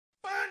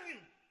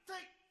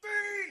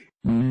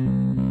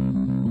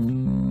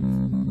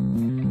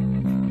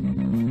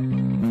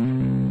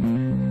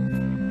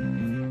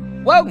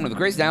Welcome to the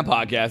Crazy Town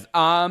Podcast.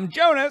 I'm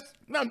Jonas.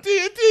 Now,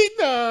 TNT,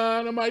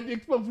 I might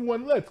expect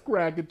one. Let's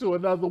crack into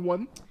another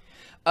one.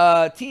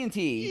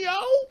 TNT. Yo.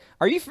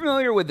 Are you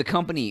familiar with the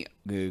company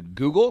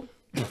Google?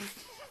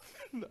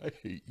 I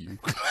hate you.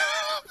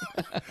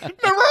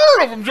 Never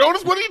heard of them,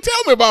 Jonas. What do you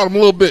tell me about them a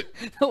little bit?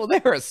 Well,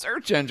 they're a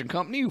search engine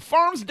company who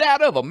farms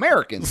data of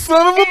Americans.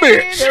 Son of a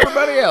bitch. And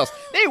everybody else.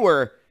 They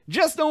were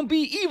just don't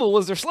be evil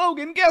was their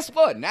slogan. Guess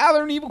what? Now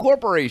they're an evil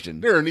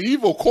corporation. They're an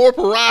evil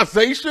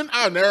corporation?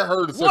 I've never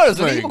heard of such What a is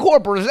thing. an evil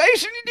corporation?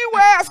 You do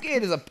ask.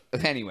 It is a...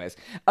 Anyways.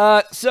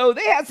 So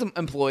they had some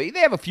employees. They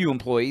have a few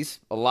employees.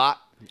 A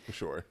lot.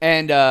 Sure.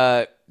 And,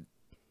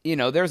 you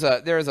know, there's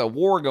a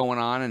war going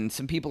on, and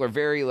some people are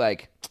very,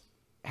 like,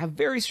 have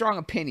very strong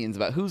opinions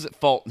about who's at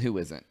fault and who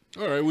isn't.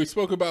 All right, we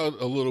spoke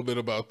about a little bit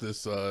about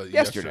this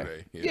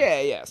yesterday.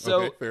 Yeah.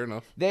 So okay, fair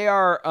enough. they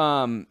are,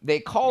 they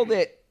called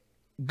it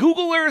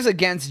Googlers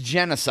Against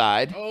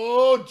Genocide.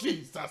 Oh,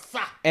 Jesus.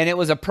 And it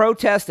was a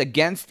protest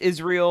against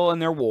Israel and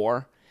their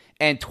war.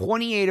 And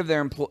 28 of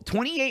their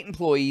 28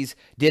 employees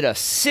did a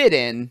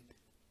sit-in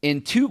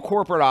in 2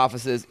 corporate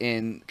offices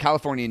in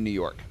California and New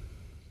York.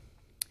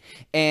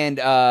 And,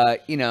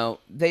 you know,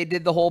 they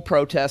did the whole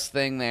protest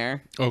thing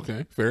there.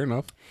 Okay, fair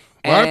enough.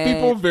 A lot of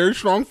people have very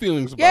strong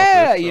feelings about this.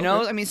 Yeah, you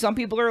know, I mean, some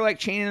people are, like,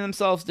 chaining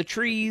themselves to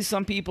trees.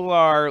 Some people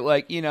are,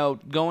 like, you know,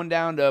 going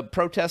down to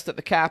protest at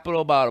the Capitol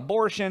about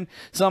abortion.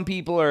 Some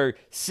people are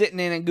sitting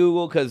in at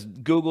Google because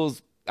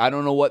Google's, I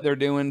don't know what they're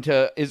doing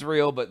to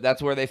Israel, but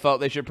that's where they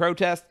felt they should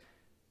protest.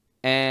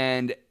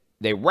 And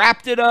they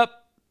wrapped it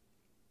up.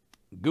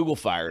 Google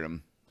fired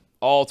them.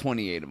 All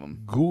 28 of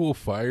them. Google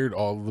fired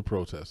all of the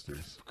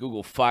protesters.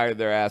 Google fired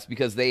their ass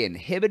because they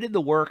inhibited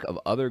the work of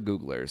other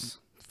Googlers.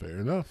 Fair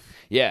enough.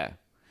 Yeah.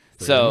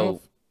 Fair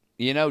enough.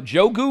 You know,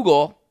 Joe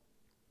Google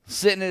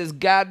sitting at his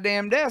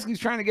goddamn desk. He's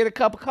trying to get a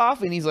cup of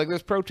coffee, and he's like,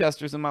 there's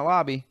protesters in my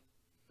lobby.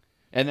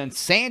 And then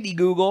Sandy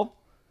Google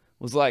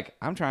was like,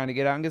 I'm trying to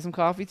get out and get some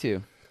coffee,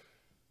 too.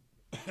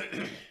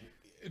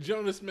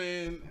 Jonas,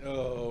 man.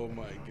 Oh,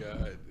 my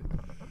God.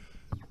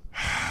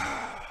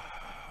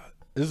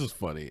 This is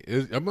funny.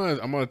 I'm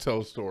gonna tell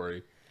a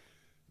story.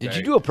 Did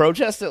you do a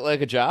protest at, like,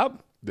 a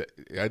job?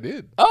 I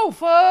did. Oh,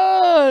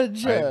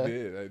 fudge!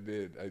 I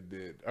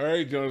did. All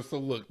right, Jonas. So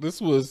look, this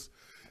was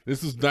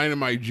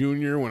Dynamite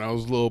Junior when I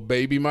was a little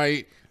baby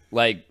Mite.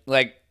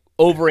 Like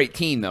over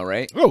 18 though,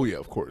 right? Oh yeah,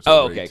 of course.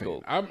 Oh, over okay, 18.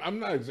 cool. I'm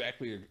not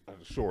exactly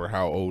sure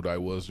how old I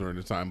was during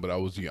the time, but I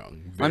was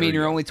young. I mean,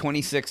 you're young. only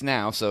 26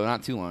 now, so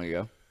not too long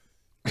ago.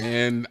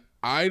 And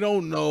I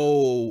don't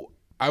know.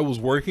 I was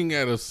working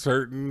at a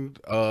certain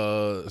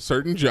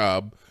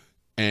job,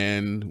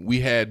 and we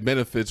had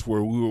benefits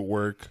where we would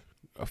work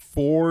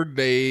 4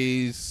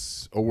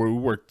 days, or where we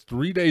worked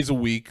 3 days a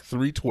week,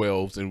 3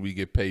 12s, and we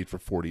get paid for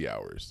 40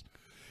 hours.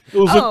 It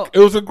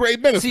was a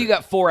great benefit. So you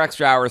got 4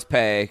 extra hours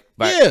pay,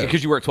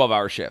 because you work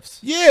 12-hour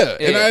shifts. Yeah,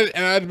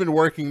 and I'd been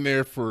working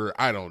there for,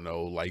 I don't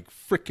know, like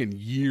freaking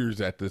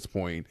years at this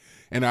point,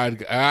 and I'd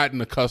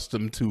gotten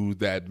accustomed to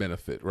that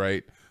benefit,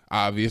 right?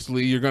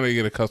 Obviously, you're going to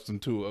get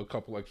accustomed to a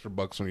couple extra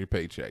bucks on your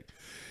paycheck.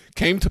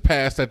 Came to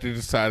pass that they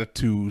decided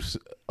to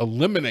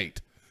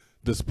eliminate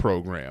this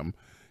program,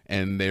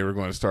 and they were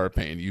going to start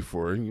paying you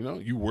for, you know,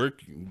 you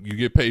work, you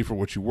get paid for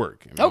what you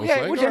work. And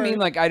okay, which I mean,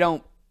 like, I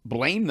don't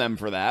blame them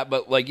for that,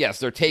 but, like, yes,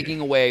 they're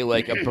taking away,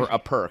 like, a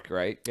perk,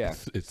 right? Yeah.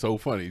 It's so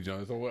funny,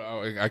 John. So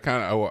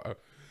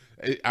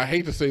I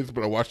hate to say this,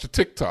 but I watched a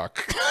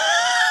TikTok.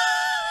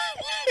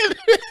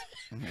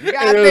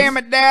 God damn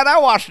it, Dad! I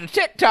watched a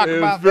TikTok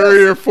about this. It's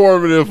very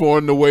informative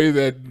on the way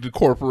that the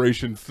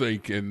corporations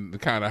think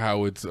and kind of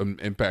how it's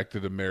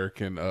impacted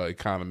American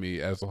economy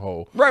as a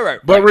whole. Right.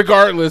 But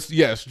regardless,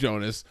 yes,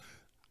 Jonas,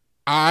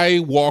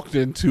 I walked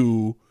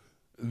into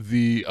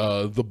the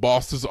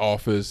boss's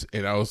office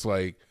and I was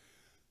like,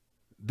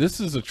 "This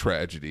is a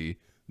tragedy.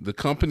 The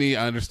company,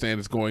 I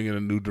understand, is going in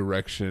a new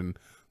direction,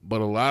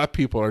 but a lot of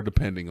people are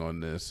depending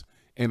on this."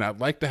 And I'd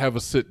like to have a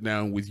sit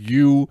down with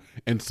you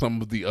and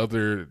some of the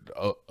other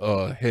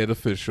head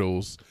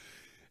officials,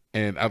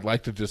 and I'd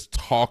like to just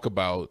talk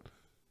about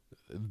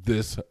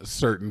this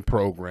certain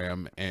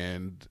program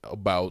and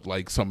about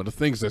like some of the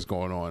things that's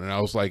going on. And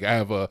I was like, I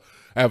have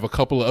a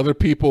couple of other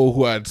people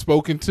who I had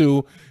spoken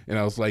to, and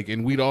I was like,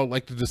 and we'd all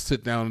like to just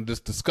sit down and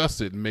just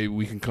discuss it, and maybe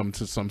we can come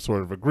to some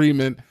sort of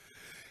agreement.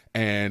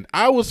 And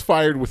I was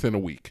fired within a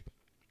week.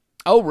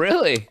 Oh,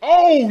 really?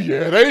 Oh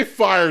yeah, they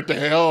fired the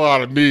hell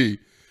out of me.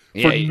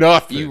 Yeah, for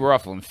nothing. You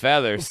ruffling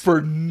feathers. For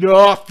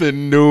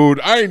nothing, dude.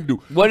 I didn't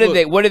do. What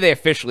did they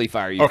officially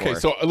fire you for? Okay,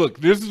 so look,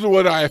 this is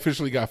what I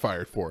officially got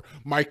fired for.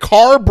 My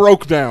car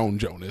broke down,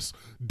 Jonas.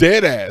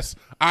 Dead ass.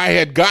 I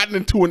had gotten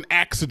into an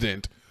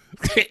accident.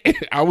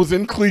 I was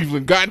in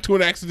Cleveland, got into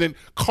an accident.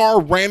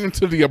 Car ran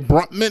into the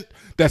abutment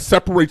that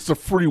separates the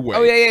freeway.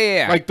 Oh,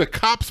 yeah. Like the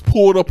cops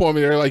pulled up on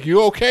me. They're like,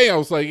 "You okay?" I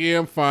was like, "Yeah,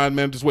 I'm fine,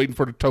 man. Just waiting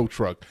for the tow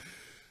truck."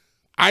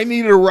 I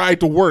needed a ride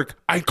to work.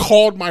 I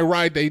called my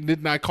ride. They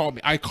did not call me.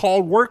 I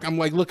called work. I'm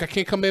like, look, I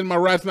can't come in. My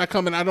ride's not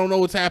coming. I don't know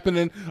what's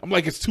happening. I'm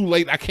like, it's too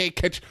late. I can't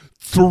catch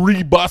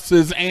 3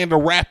 buses and a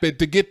rapid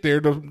to get there.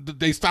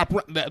 They stopped.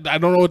 I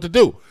don't know what to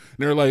do. And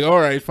they're like,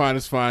 all right, fine.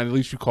 It's fine. At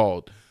least you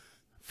called.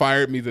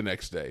 Fired me the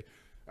next day.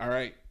 All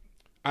right.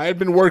 I had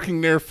been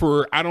working there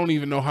for I don't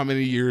even know how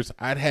many years.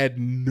 I'd had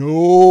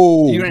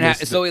no. You didn't have,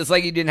 so it's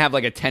like you didn't have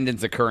like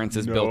attendance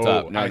occurrences built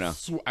up. No.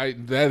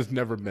 That has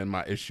never been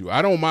my issue.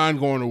 I don't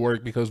mind going to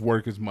work because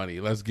work is money.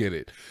 Let's get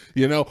it.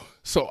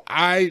 So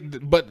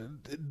but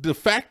the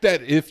fact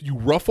that if you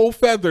ruffle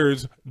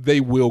feathers, they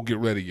will get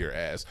rid of your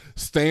ass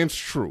stands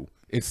true.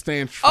 It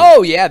stands true.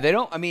 Oh yeah, they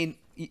don't. I mean,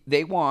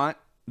 they want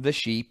the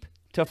sheep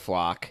to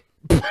flock.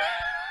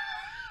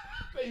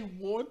 They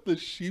want the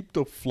sheep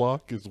to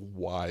flock is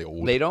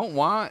wild. They don't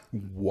want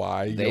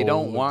wild. They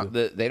don't want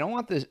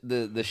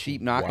the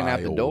sheep knocking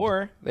at the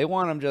door. They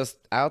want them just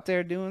out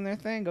there doing their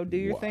thing. Go do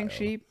your thing,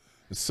 sheep.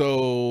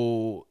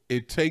 So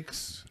it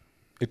takes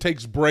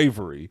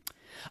bravery.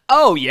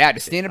 Oh yeah,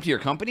 to stand up to your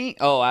company.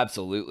 Oh,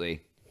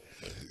 absolutely.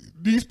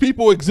 These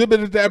people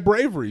exhibited that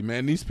bravery,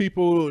 man. These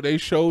people, they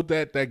showed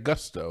that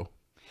gusto.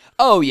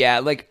 Oh yeah,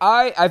 like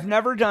I've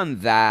never done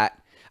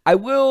that.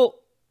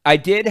 I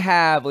did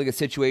have like a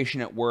situation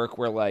at work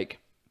where like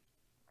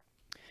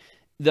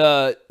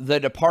the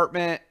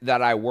department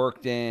that I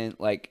worked in,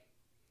 like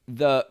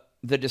the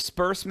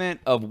disbursement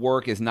of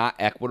work is not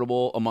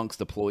equitable amongst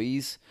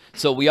employees.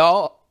 So we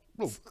all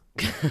what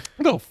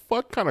the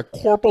fuck kind of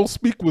corporal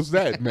speak was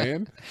that,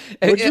 man?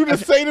 What'd you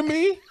just say to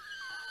me?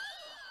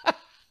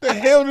 The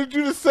hell did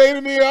you just say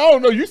to me? I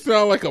don't know. You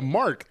sound like a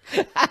mark.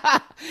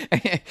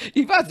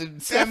 You about to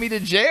send me to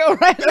jail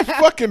right now?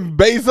 Fucking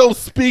Bezos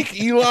speak,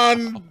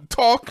 Elon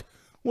talk.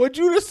 What'd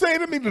you just say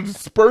to me? The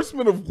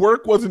disbursement of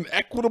work wasn't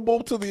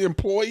equitable to the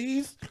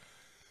employees?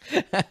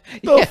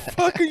 The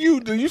fuck are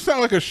you? You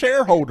sound like a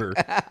shareholder.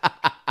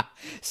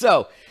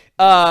 So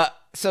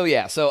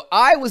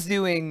I was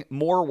doing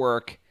more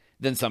work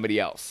than somebody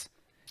else.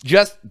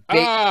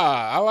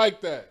 I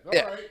like that. All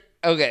right.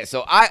 Okay,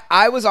 so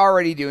I was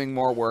already doing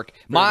more work.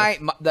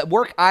 The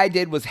work I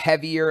did was a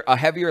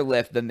heavier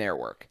lift than their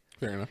work.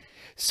 Fair enough.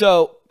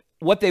 So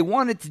what they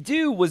wanted to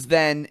do was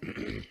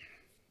then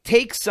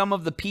take some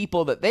of the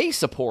people that they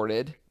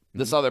supported,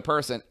 this other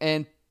person,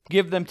 and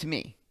give them to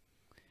me.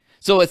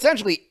 So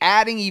essentially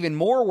adding even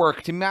more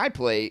work to my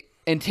plate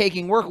and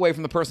taking work away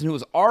from the person who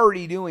was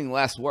already doing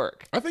less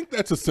work. I think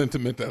that's a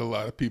sentiment that a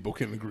lot of people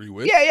can agree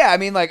with. Yeah. I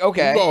mean, like,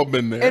 okay. We've all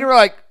been there. And we're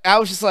like, I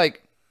was just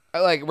like, I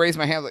like raised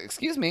my hand, like,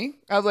 excuse me.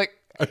 I was like,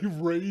 I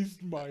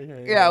raised my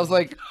hand. Yeah, I was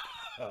like,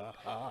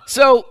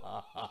 so,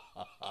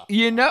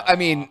 I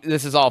mean,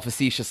 this is all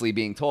facetiously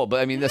being told,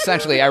 but I mean,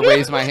 essentially, I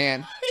raised my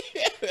hand.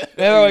 And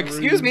they're like,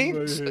 excuse me,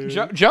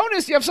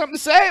 Jonas, you have something to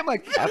say? I'm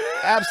like,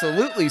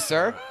 absolutely,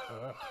 sir.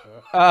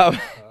 And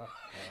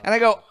I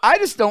go, I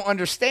just don't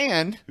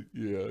understand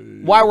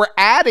why we're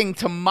adding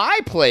to my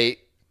plate,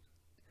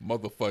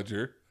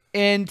 motherfudger,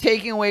 and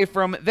taking away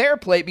from their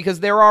plate because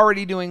they're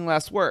already doing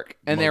less work.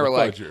 And they were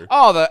like,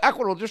 oh, the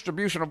equitable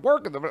distribution of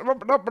work and the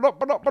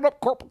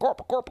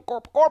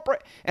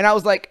corporate. And I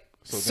was like,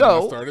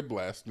 so I started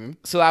blasting.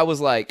 So I was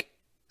like,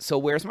 so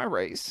where's my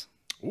raise?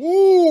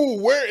 Ooh,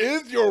 where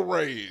is your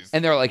raise?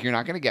 And they're like, you're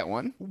not going to get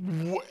one.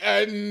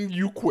 And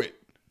you quit.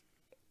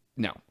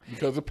 No.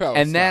 Because of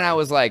Palestine. And then I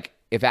was like,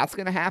 if that's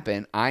going to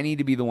happen, I need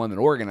to be the one that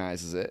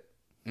organizes it.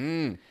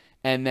 And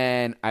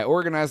then I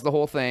organized the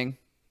whole thing.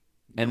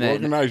 And then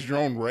organized your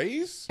own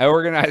raise? I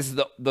organized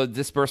the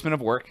disbursement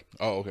of work.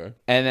 Oh, okay.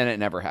 And then it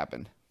never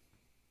happened.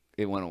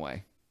 It went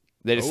away.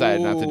 They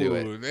decided not to do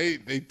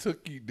it. They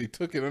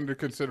took it under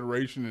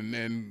consideration and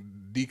then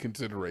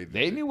deconsiderated.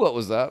 They knew what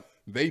was up.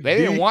 They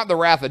didn't want the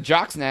wrath of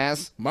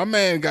Jocksnaz. My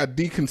man got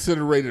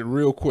deconsiderated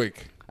real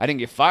quick. I didn't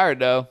get fired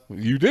though.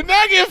 You did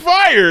not get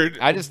fired.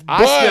 I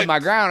stood my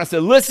ground. I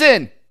said,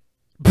 listen.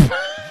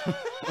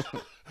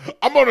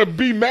 I'm going to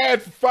be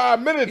mad for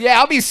 5 minutes. Yeah,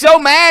 I'll be so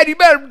mad. You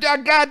better,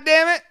 God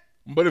damn it.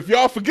 But if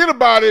y'all forget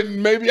about it,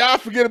 maybe I'll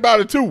forget about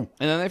it too.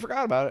 And then they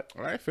forgot about it.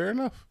 All right, fair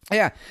enough.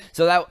 Yeah,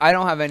 so that I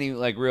don't have any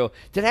like real.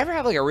 Did I ever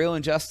have like a real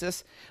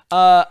injustice?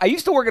 I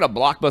used to work at a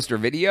Blockbuster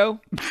Video.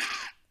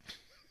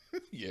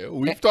 Yeah,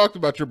 we've talked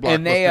about your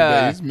Blockbuster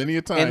days many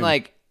a time. And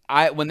like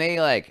when they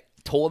like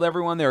told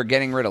everyone they were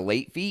getting rid of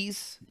late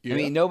fees. Yeah. I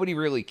mean, nobody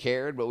really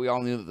cared, but we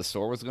all knew that the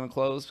store was going to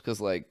close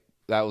because like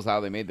that was how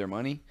they made their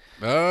money.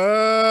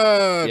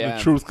 The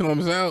truth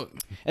comes out.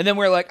 And then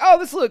we're like, oh,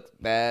 this looks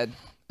bad.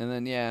 And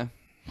then,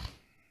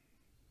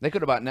 they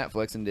could have bought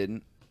Netflix and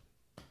didn't.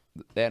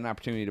 They had an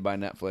opportunity to buy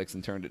Netflix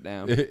and turned it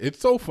down. It's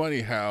so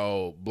funny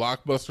how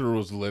Blockbuster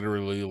was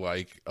literally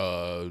like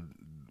a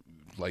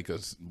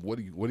what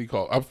do you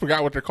call it? I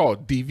forgot what they're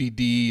called.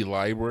 DVD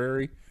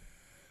library.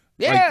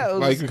 Yeah.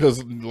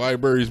 Because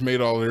libraries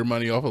made all their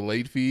money off of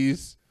late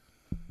fees.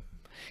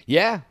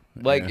 Yeah.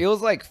 It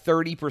was like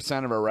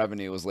 30% of our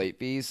revenue was late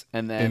fees.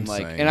 And then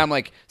and I'm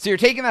like, so you're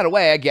taking that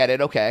away. I get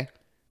it. Okay.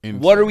 Insane.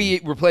 What are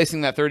we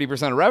replacing that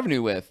 30% of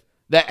revenue with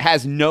that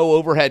has no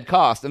overhead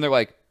cost? And they're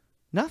like,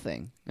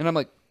 nothing. And I'm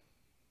like,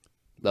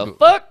 The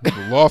fuck?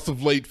 The loss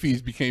of late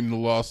fees became the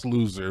lost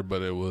loser,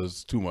 but it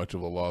was too much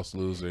of a lost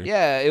loser.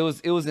 Yeah, it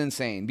was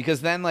insane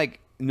because then like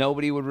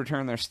nobody would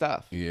return their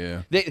stuff.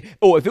 Yeah.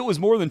 If it was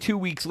more than 2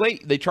 weeks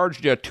late, they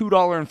charged you a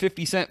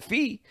 $2.50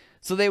 fee.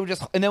 So they would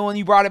just, and then when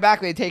you brought it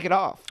back, they'd take it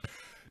off.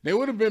 They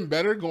would have been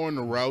better going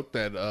the route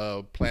that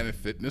Planet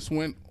Fitness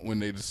went when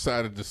they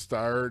decided to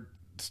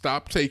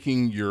stop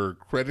taking your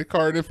credit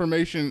card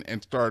information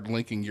and start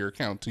linking your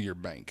account to your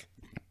bank.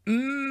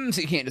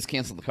 So you can't just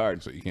cancel the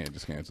card. So you can't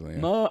just cancel it.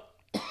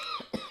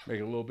 Make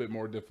it a little bit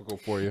more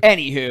difficult for you.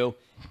 Anywho,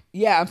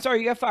 yeah, I'm sorry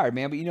you got fired,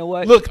 man, but you know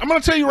what? Look, I'm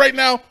going to tell you right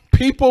now,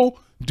 people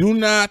do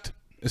not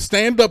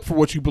stand up for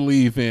what you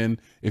believe in.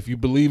 If you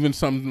believe in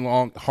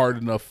something hard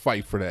enough,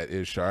 fight for that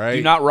ish, all right?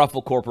 Do not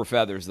ruffle corporate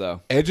feathers,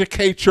 though.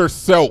 Educate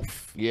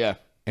yourself. Yeah.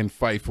 And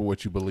fight for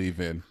what you believe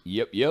in.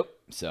 Yep.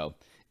 So,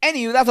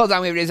 anywho, that's all the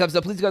time we have for today's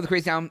episode. Please go to the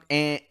Crazy Town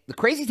and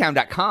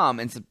thecrazytown.com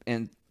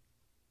and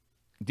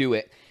do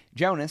it.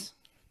 Jonas.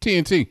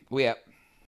 TNT. We out.